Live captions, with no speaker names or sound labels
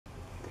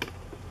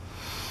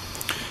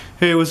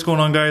Hey, what's going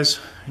on, guys?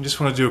 I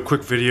just want to do a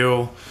quick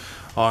video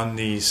on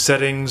the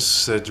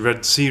settings that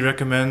Red Sea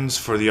recommends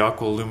for the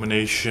Aqua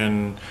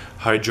Illumination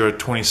Hydra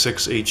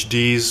 26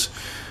 HDs.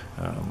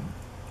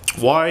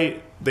 Why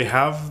they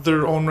have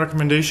their own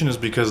recommendation is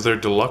because their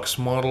deluxe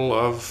model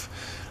of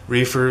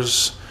Reefer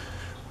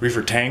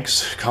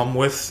tanks come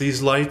with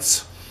these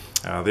lights.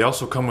 They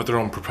also come with their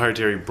own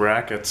proprietary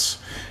brackets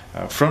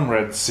from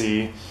Red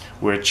Sea,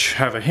 which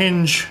have a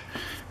hinge.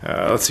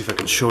 Let's see if I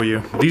can show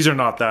you. These are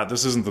not that.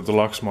 This isn't the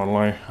deluxe model.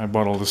 I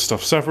bought all this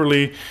stuff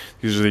separately.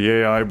 These are the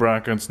AI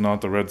brackets,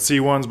 not the Red Sea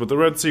ones. But the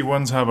Red Sea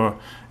ones have a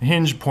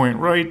hinge point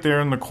right there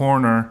in the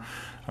corner,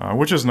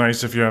 which is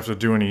nice if you have to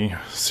do any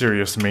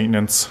serious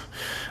maintenance.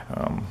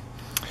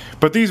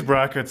 But these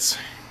brackets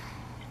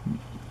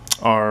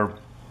are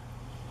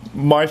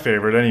my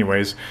favorite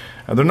anyways.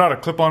 They're not a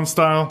clip-on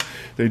style.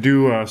 They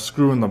do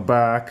screw in the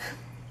back.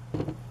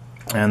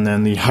 And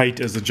then the height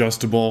is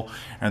adjustable,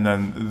 and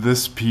then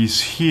this piece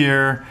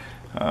here,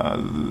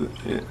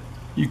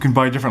 you can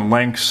buy different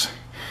lengths,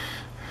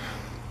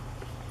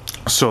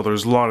 so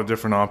there's a lot of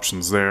different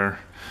options there.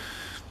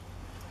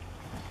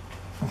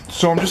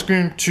 So I'm just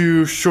going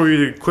to show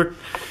you the quick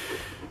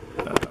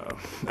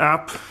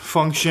app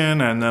function,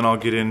 and then I'll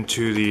get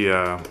into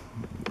the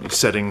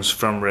settings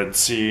from Red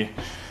Sea.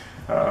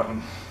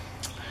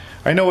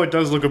 I know it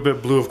does look a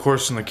bit blue, of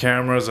course, in the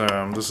cameras.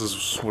 This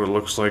is what it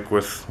looks like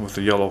with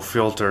the yellow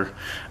filter.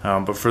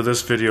 But for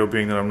this video,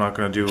 being that I'm not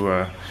going to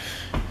do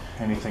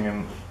anything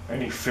in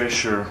any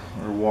fish or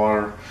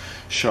water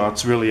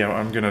shots, really,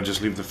 I'm going to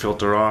just leave the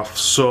filter off.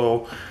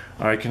 So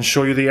I can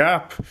show you the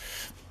app,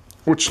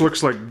 which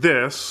looks like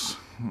this.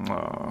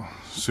 As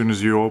soon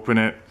as you open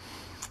it,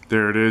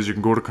 there it is. You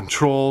can go to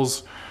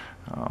controls.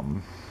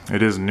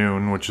 It is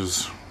noon, which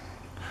is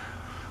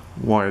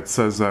why it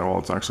says that. Well,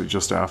 it's actually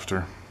just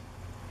after.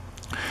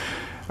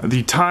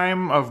 The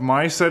time of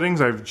my settings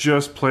I've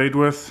just played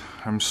with.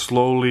 I'm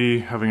slowly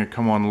having it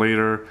come on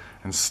later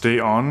and stay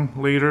on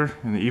later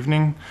in the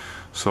evening.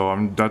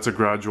 So that's a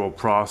gradual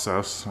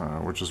process,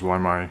 which is why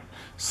my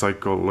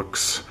cycle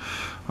looks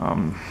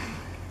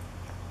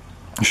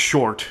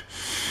short.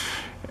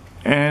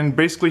 And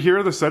basically here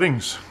are the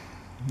settings.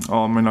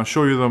 And I'll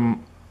show you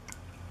them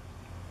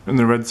in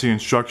the Red Sea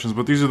instructions,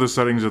 but these are the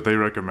settings that they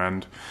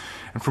recommend.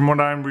 And from what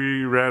I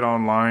read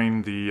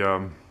online,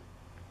 the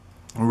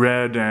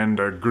red and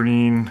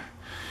green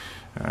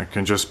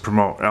can just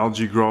promote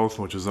algae growth,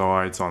 which is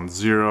why it's on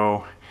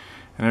 0,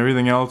 and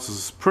everything else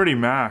is pretty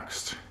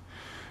maxed,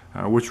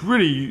 which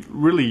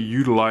really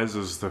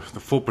utilizes the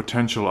full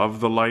potential of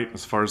the light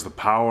as far as the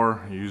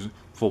power. You use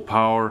full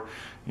power.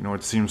 You know,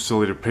 it seems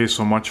silly to pay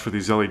so much for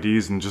these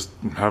LEDs and just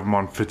have them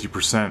on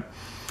 50%.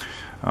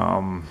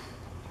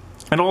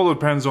 It all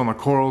depends on the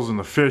corals and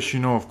the fish, you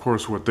know, of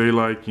course, what they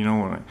like. You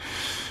know, when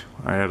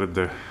I added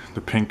the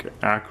pink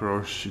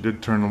acro, she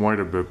did turn white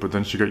a bit, but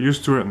then she got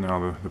used to it, and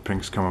now the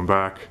pink's coming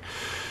back.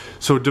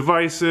 So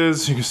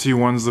devices, you can see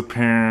one's the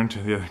parent,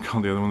 the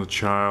other one the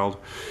child.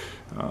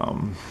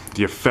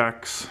 The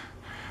effects,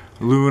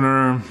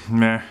 lunar,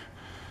 meh.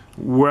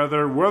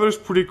 Weather's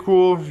pretty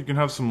cool. You can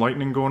have some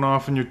lightning going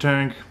off in your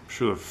tank. I'm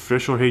sure the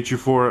fish will hate you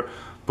for it,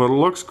 but it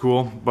looks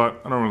cool,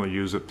 but I don't really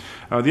use it.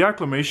 The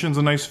acclimation's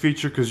a nice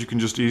feature because you can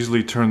just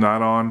easily turn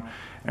that on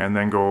and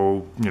then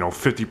go, you know,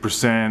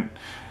 50%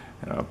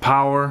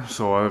 power.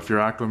 So if you're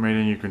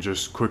acclimating, you can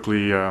just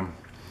quickly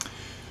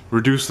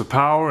reduce the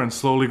power and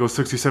slowly go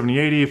 60, 70,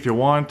 80 if you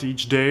want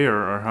each day,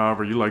 or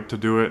however you like to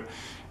do it.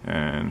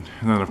 And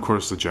then of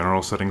course the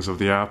general settings of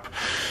the app.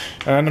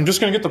 And I'm just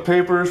gonna get the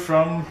papers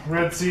from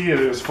Red Sea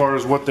as far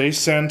as what they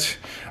sent.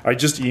 I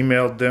just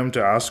emailed them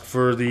to ask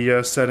for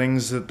the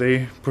settings that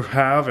they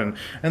have, and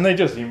they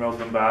just emailed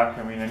them back.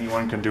 I mean,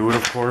 anyone can do it,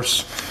 of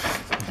course,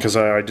 because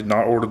I did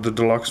not order the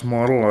deluxe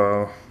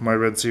model. My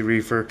Red Sea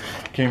Reefer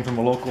came from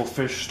a local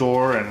fish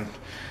store, and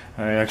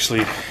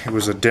it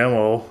was a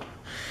demo,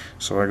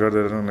 so I got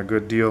it on a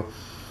good deal.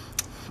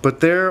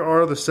 But there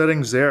are the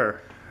settings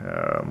there.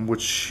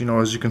 Which, you know,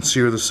 as you can see,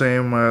 are the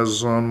same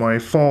as on my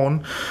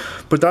phone,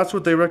 but that's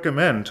what they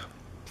recommend.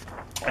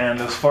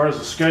 And as far as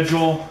the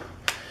schedule,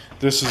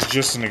 this is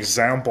just an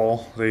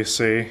example, they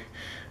say,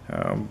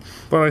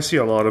 but I see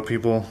a lot of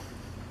people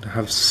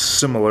have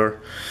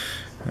similar.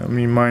 I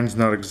mean, mine's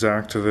not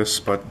exact to this,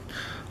 but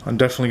I'm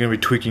definitely going to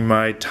be tweaking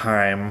my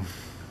time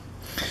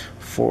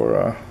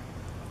for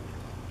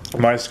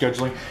my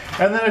scheduling.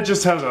 And then it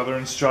just has other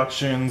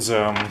instructions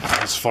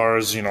as far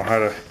as, you know, how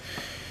to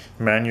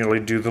manually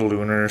do the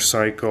lunar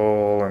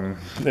cycle, and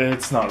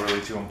it's not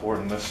really too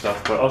important, this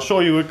stuff, but I'll show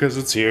you it because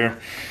it's here.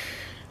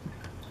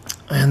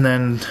 And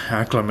then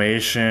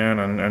acclimation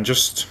and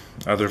just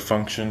other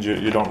functions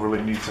you don't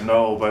really need to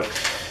know. But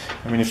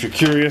I mean, if you're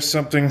curious,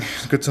 something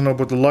good to know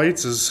about the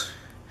lights is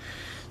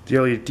the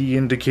LED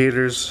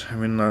indicators. I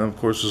mean, of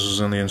course this is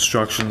in the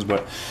instructions,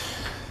 but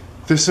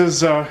this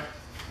is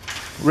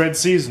Red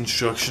Sea's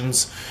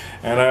instructions,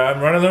 and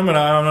I'm running them, and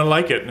I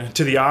like it.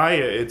 To the eye,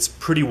 it's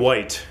pretty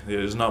white.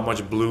 There's not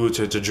much blue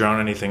to drown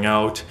anything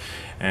out,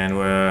 And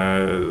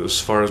as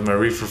far as my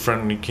reefer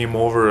friend, when he came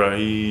over,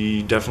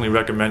 he definitely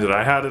recommended it.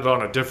 I had it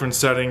on a different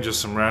setting,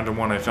 just some random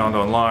one I found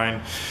online.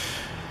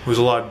 It was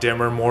a lot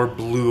dimmer, more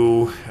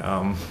blue,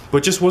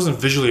 but just wasn't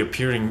visually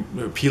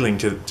appealing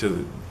to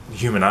the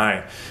human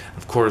eye.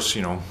 Of course,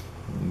 you know,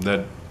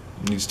 that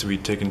needs to be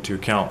taken into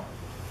account.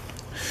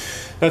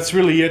 That's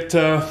really it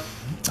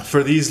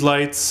for these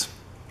lights.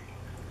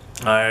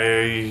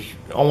 I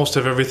almost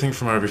have everything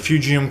for my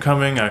refugium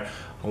coming. I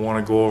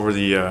want to go over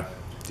the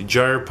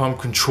gyro pump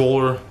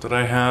controller that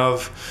I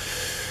have,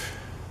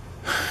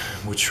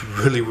 which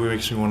really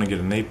makes me want to get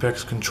an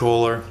Apex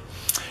controller.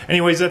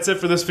 Anyways, that's it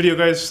for this video,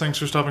 guys. Thanks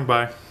for stopping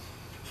by.